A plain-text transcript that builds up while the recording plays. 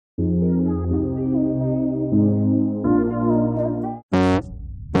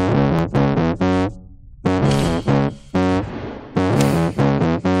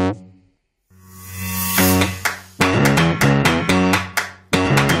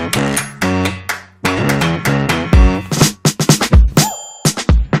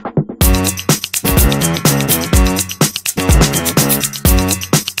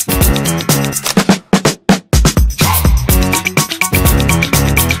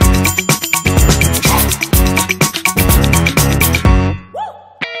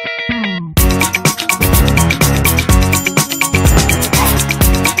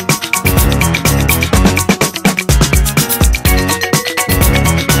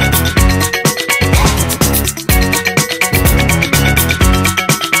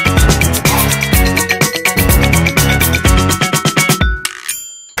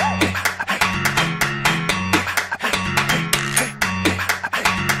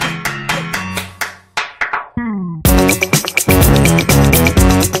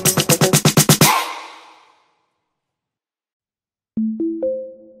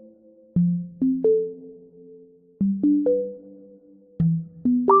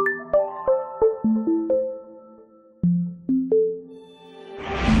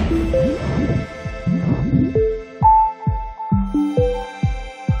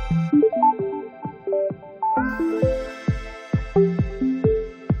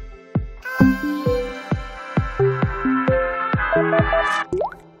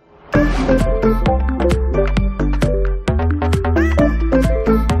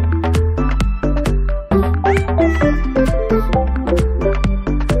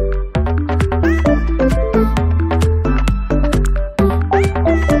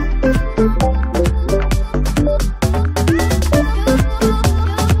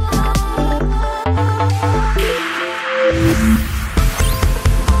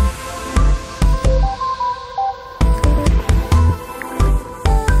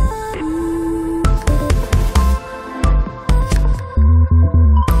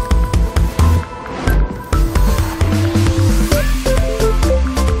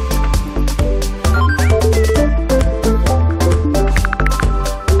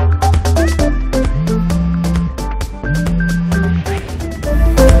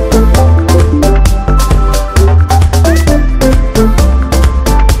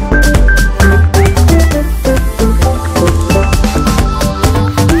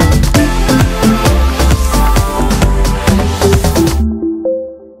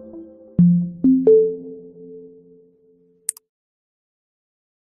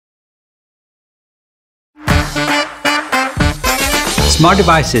Smart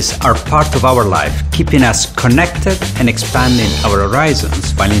devices are part of our life, keeping us connected and expanding our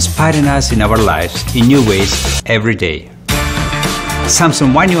horizons while inspiring us in our lives in new ways every day.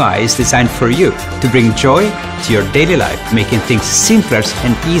 Samsung One UI is designed for you to bring joy to your daily life, making things simpler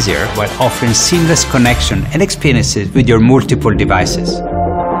and easier while offering seamless connection and experiences with your multiple devices.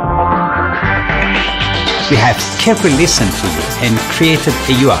 We have carefully listened to you and created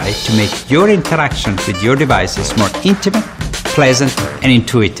a UI to make your interaction with your devices more intimate, pleasant, and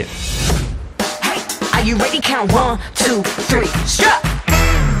intuitive. Hey, are you ready? Count 1, 2, 3, stop!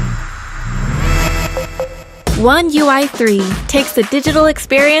 One UI 3 takes the digital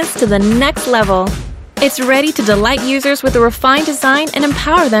experience to the next level. It's ready to delight users with a refined design and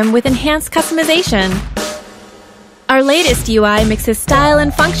empower them with enhanced customization. Our latest UI mixes style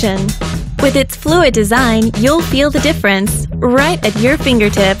and function. With its fluid design, you'll feel the difference right at your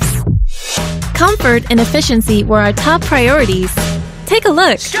fingertips. Comfort and efficiency were our top priorities. Take a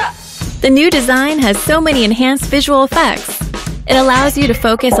look. The new design has so many enhanced visual effects. It allows you to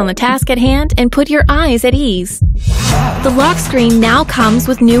focus on the task at hand and put your eyes at ease. The lock screen now comes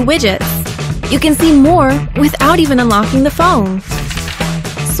with new widgets. You can see more without even unlocking the phone.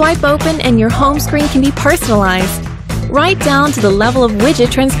 Swipe open and your home screen can be personalized, right down to the level of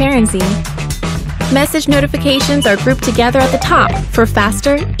widget transparency. Message notifications are grouped together at the top for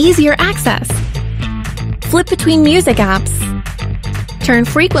faster, easier access. Flip between music apps. Turn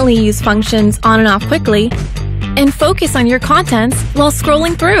frequently used functions on and off quickly, and focus on your contents while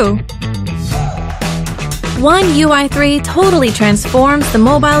scrolling through. One UI 3 totally transforms the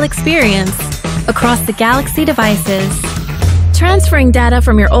mobile experience across the Galaxy devices. Transferring data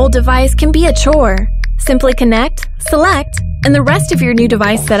from your old device can be a chore. Simply connect, select, and the rest of your new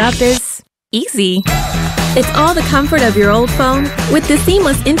device setup is easy. It's all the comfort of your old phone with the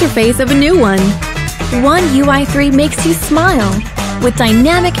seamless interface of a new one. One UI 3 makes you smile with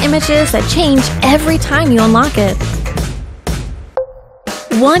dynamic images that change every time you unlock it.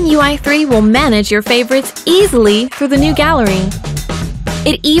 One UI 3 will manage your favorites easily through the new gallery.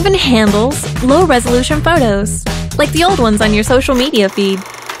 It even handles low-resolution photos, like the old ones on your social media feed.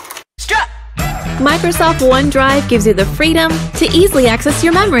 Microsoft OneDrive gives you the freedom to easily access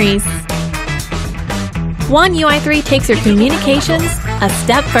your memories. One UI 3 takes your communications a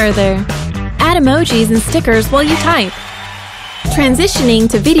step further. Add emojis and stickers while you type. Transitioning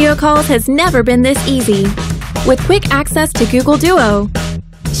to video calls has never been this easy, with quick access to Google Duo.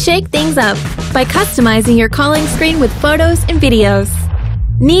 Shake things up by customizing your calling screen with photos and videos.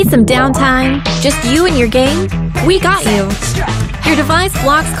 Need some downtime? Just you and your game? We got you! Your device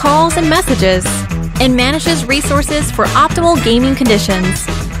blocks calls and messages and manages resources for optimal gaming conditions.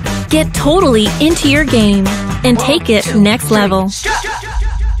 Get totally into your game and take it next level.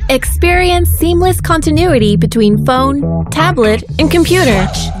 Experience seamless continuity between phone, tablet, and computer.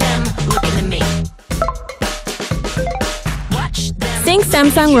 Sync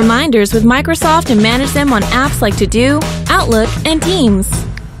Samsung reminders with Microsoft and manage them on apps like To Do, Outlook, and Teams.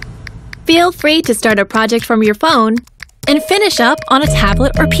 Feel free to start a project from your phone and finish up on a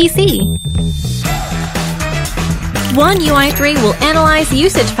tablet or PC. One UI 3 will analyze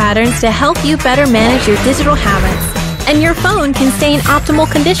usage patterns to help you better manage your digital habits, and your phone can stay in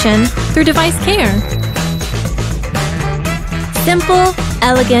optimal condition through device care. Simple,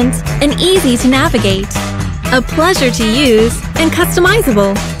 elegant, and easy to navigate. A pleasure to use and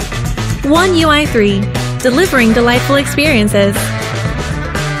customizable. One UI 3, delivering delightful experiences.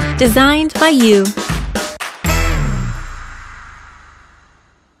 Designed by you.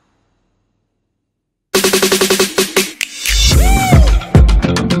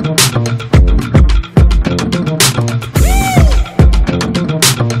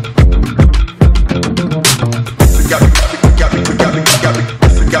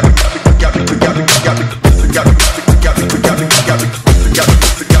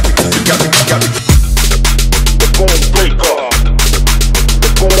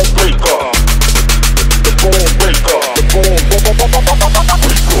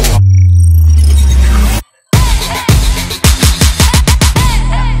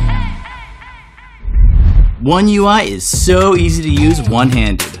 One UI is so easy to use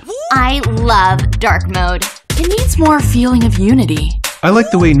one-handed. I love dark mode. It needs more feeling of unity. I like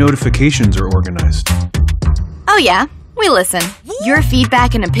the way notifications are organized. Oh yeah, we listen. Your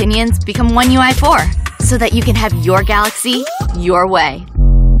feedback and opinions become One UI 4, so that you can have your Galaxy your way.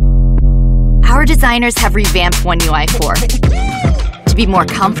 Our designers have revamped One UI 4 to be more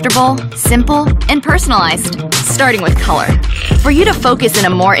comfortable, simple, and personalized, starting with color. For you to focus in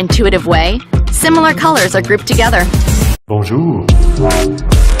a more intuitive way, similar colors are grouped together. Bonjour.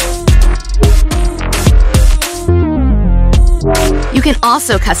 You can can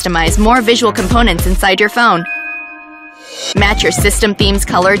also customize more visual components inside your phone, match your system theme's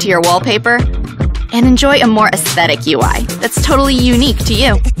color to your wallpaper, and enjoy a more aesthetic UI that's totally unique to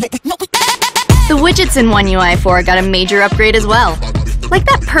you. The widgets in One UI 4 got a major upgrade as well, like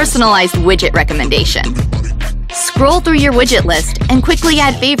that personalized widget recommendation. Scroll through your widget list and quickly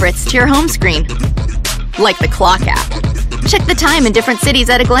add favorites to your home screen. Like the clock app. Check the time in different cities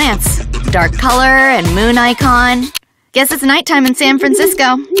at a glance. Dark color and moon icon. Guess it's nighttime in San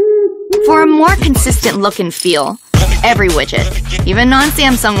Francisco. For a more consistent look and feel, every widget, even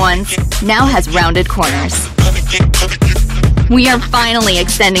non-Samsung ones, now has rounded corners. We are finally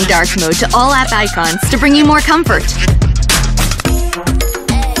extending dark mode to all app icons to bring you more comfort.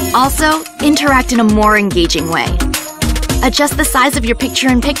 Also, interact in a more engaging way. Adjust the size of your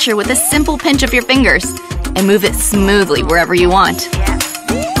picture-in-picture with a simple pinch of your fingers and move it smoothly wherever you want.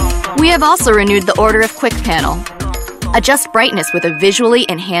 We have also renewed the Order of Quick panel. Adjust brightness with a visually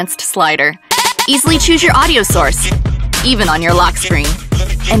enhanced slider. Easily choose your audio source, even on your lock screen,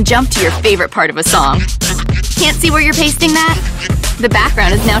 and jump to your favorite part of a song. Can't see where you're pasting that? The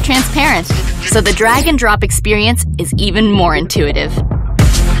background is now transparent, so the drag and drop experience is even more intuitive.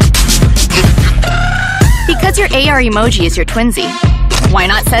 Because your AR emoji is your twinsy, why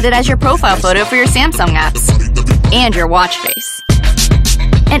not set it as your profile photo for your Samsung apps and your watch face?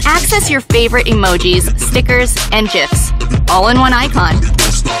 And access your favorite emojis, stickers, and GIFs, all in one icon.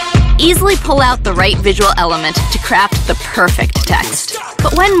 Easily pull out the right visual element to craft the perfect text.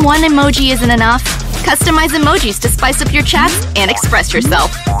 But when one emoji isn't enough, customize emojis to spice up your chats and express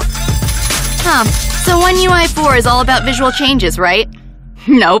yourself. So One UI 4 is all about visual changes, right?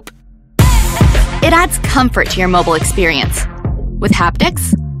 Nope. It adds comfort to your mobile experience with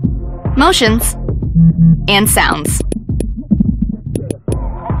haptics, motions, and sounds.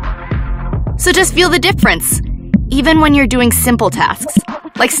 So just feel the difference, even when you're doing simple tasks,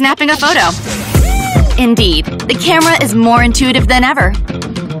 like snapping a photo. Indeed, the camera is more intuitive than ever.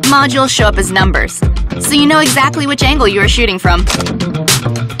 Modules show up as numbers, so you know exactly which angle you are shooting from.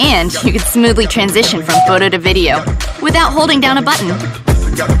 And you can smoothly transition from photo to video without holding down a button.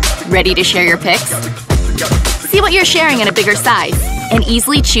 Ready to share your pics? See what you're sharing in a bigger size and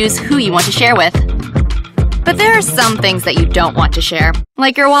easily choose who you want to share with. But there are some things that you don't want to share,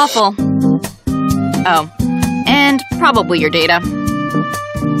 like your waffle. Oh, and probably your data.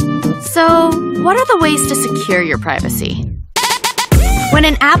 So, what are the ways to secure your privacy? When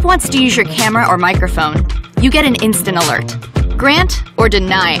an app wants to use your camera or microphone, you get an instant alert. Grant or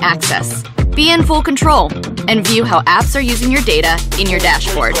deny access. Be in full control and view how apps are using your data in your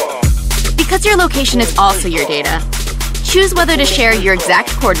dashboard. Because your location is also your data, choose whether to share your exact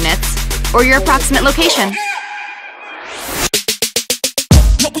coordinates or your approximate location.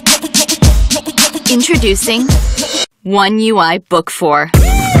 Introducing One UI Book 4.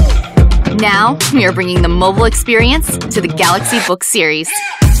 Now, we are bringing the mobile experience to the Galaxy Book series.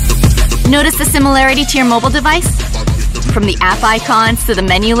 Notice the similarity to your mobile device? From the app icons to the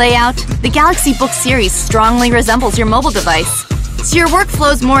menu layout, the Galaxy Book series strongly resembles your mobile device, so your work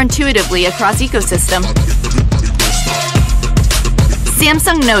flows more intuitively across ecosystem.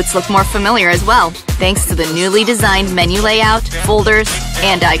 Samsung Notes look more familiar as well, thanks to the newly designed menu layout, folders,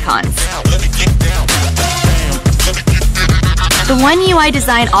 and icons. The One UI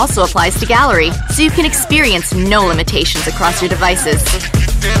design also applies to Gallery, so you can experience no limitations across your devices.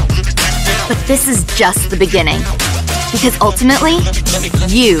 But this is just the beginning, because ultimately,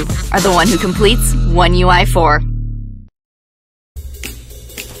 you are the one who completes One UI 4.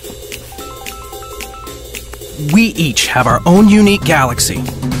 We each have our own unique Galaxy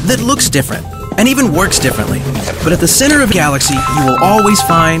that looks different and even works differently. But at the center of Galaxy, you will always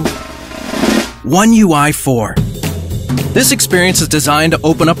find One UI 4. This experience is designed to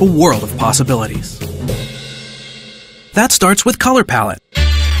open up a world of possibilities. That starts with color palette.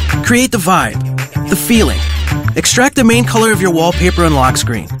 Create the vibe, the feeling. Extract the main color of your wallpaper and lock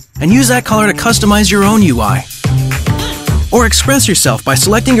screen, and use that color to customize your own UI. Or express yourself by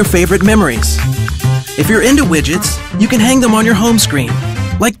selecting your favorite memories. If you're into widgets, you can hang them on your home screen,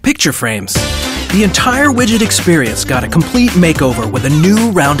 like picture frames. The entire widget experience got a complete makeover with a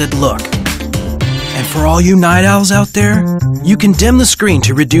new rounded look. And for all you night owls out there, you can dim the screen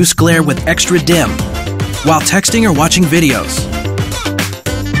to reduce glare with extra dim, while texting or watching videos.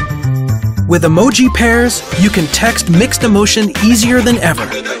 With emoji pairs, you can text mixed emotion easier than ever.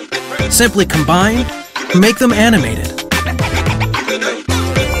 Simply combine, make them animated.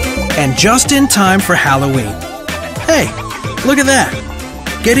 And just in time for Halloween. Hey, look at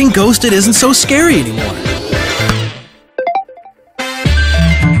that! Getting ghosted isn't so scary anymore.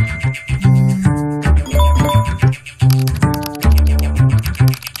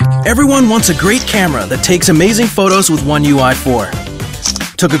 Everyone wants a great camera that takes amazing photos with One UI 4.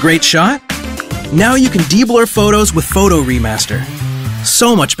 Took a great shot? Now you can de-blur photos with Photo Remaster.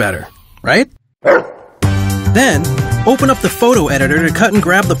 So much better, right? Then, open up the photo editor to cut and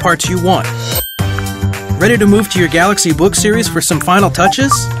grab the parts you want. Ready to move to your Galaxy Book series for some final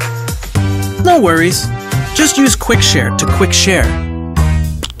touches? No worries. Just use Quick Share to quick share.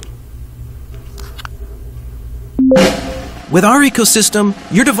 With our ecosystem,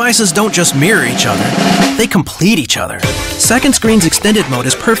 your devices don't just mirror each other, they complete each other. Second Screen's Extended Mode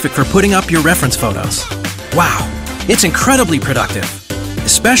is perfect for putting up your reference photos. Wow, it's incredibly productive.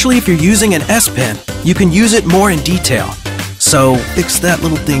 Especially if you're using an S Pen, you can use it more in detail. So, fix that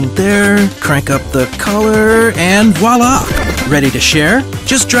little thing there, crank up the color, and voila! Ready to share?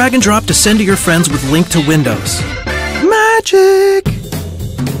 Just drag and drop to send to your friends with link to Windows. Magic!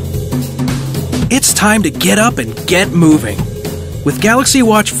 It's time to get up and get moving. With Galaxy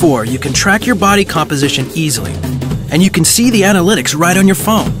Watch 4, you can track your body composition easily, and you can see the analytics right on your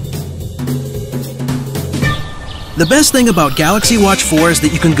phone. The best thing about Galaxy Watch 4 is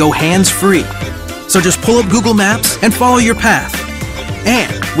that you can go hands-free. So just pull up Google Maps and follow your path.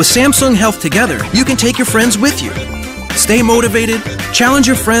 And with Samsung Health Together, you can take your friends with you. Stay motivated, challenge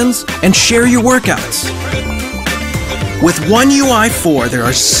your friends, and share your workouts. With One UI 4, there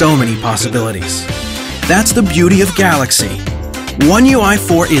are so many possibilities. That's the beauty of Galaxy. One UI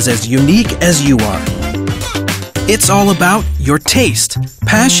 4 is as unique as you are. It's all about your taste,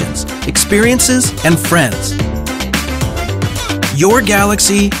 passions, experiences, and friends. Your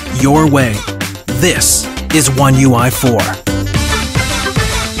Galaxy, your way. This is One UI 4.